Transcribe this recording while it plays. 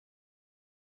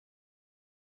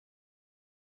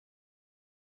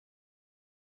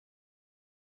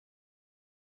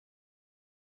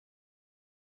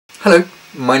Hello,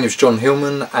 my name is John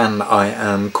Hillman and I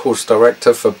am course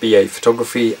director for BA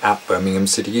Photography at Birmingham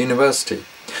City University.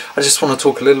 I just want to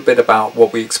talk a little bit about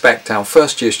what we expect our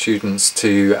first year students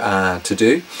to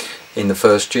do in the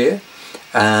first year.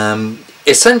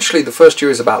 Essentially the first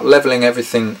year is about levelling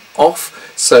everything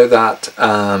off so that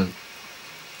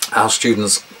our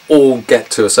students all get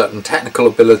to a certain technical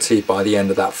ability by the end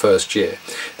of that first year.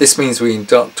 This means we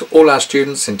induct all our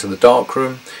students into the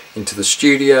darkroom, into the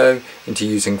studio, into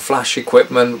using flash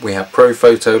equipment. We have pro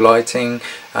photo lighting.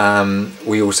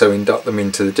 We also induct them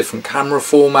into the different camera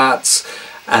formats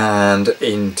and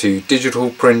into digital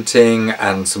printing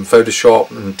and some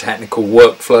Photoshop and technical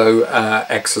workflow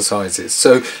exercises.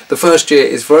 So the first year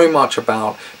is very much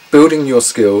about building your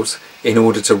skills in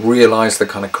order to realise the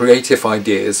kind of creative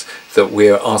ideas that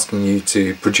we're asking you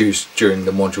to produce during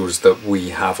the modules that we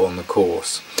have on the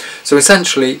course. So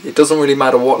essentially it doesn't really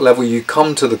matter what level you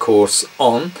come to the course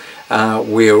on.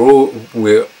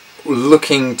 We're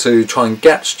looking to try and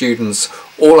get students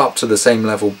all up to the same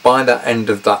level by the end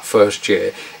of that first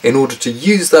year in order to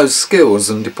use those skills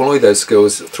and deploy those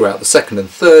skills throughout the second and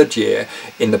third year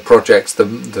in the projects,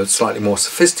 the slightly more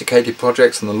sophisticated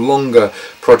projects and the longer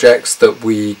projects that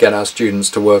we get our students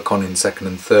to work on in second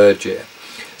and third year.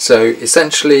 So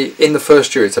essentially in the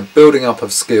first year it's a building up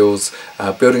of skills,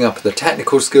 building up of the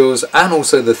technical skills and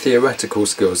also the theoretical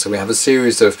skills. So we have a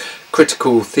series of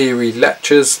critical theory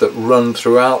lectures that run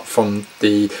throughout from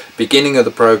the beginning of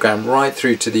the program right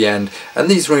through to the end, and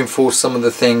these reinforce some of the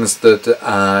things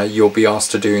that you'll be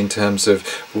asked to do in terms of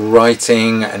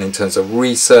writing and in terms of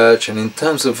research and in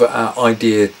terms of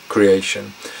idea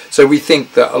creation. So we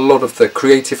think that a lot of the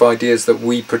creative ideas that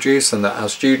we produce and that our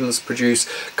students produce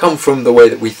come from the way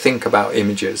that we think about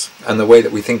images, and the way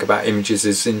that we think about images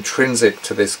is intrinsic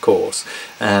to this course.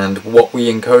 And what we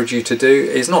encourage you to do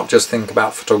is not just think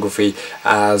about photography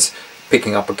as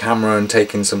picking up a camera and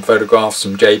taking some photographs,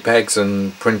 some JPEGs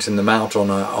and printing them out on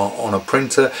a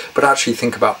printer, but actually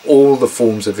think about all the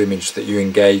forms of image that you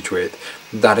engage with.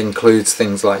 That includes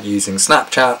things like using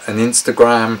Snapchat and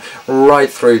Instagram, right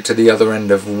through to the other end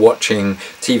of watching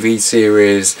TV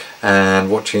series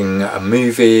and watching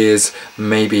movies,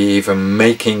 maybe even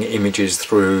making images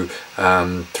through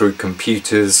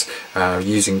computers,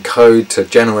 using code to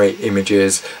generate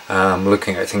images,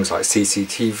 looking at things like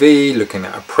CCTV, looking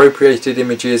at appropriated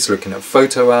images, looking at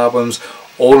photo albums.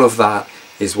 All of that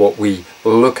is what we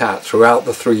look at throughout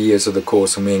the 3 years of the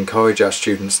course, and we encourage our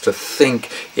students to think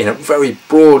in a very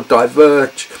broad,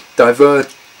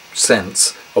 diverse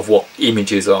sense of what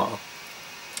images are.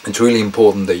 It's really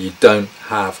important that you don't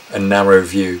have a narrow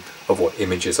view of what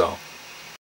images are.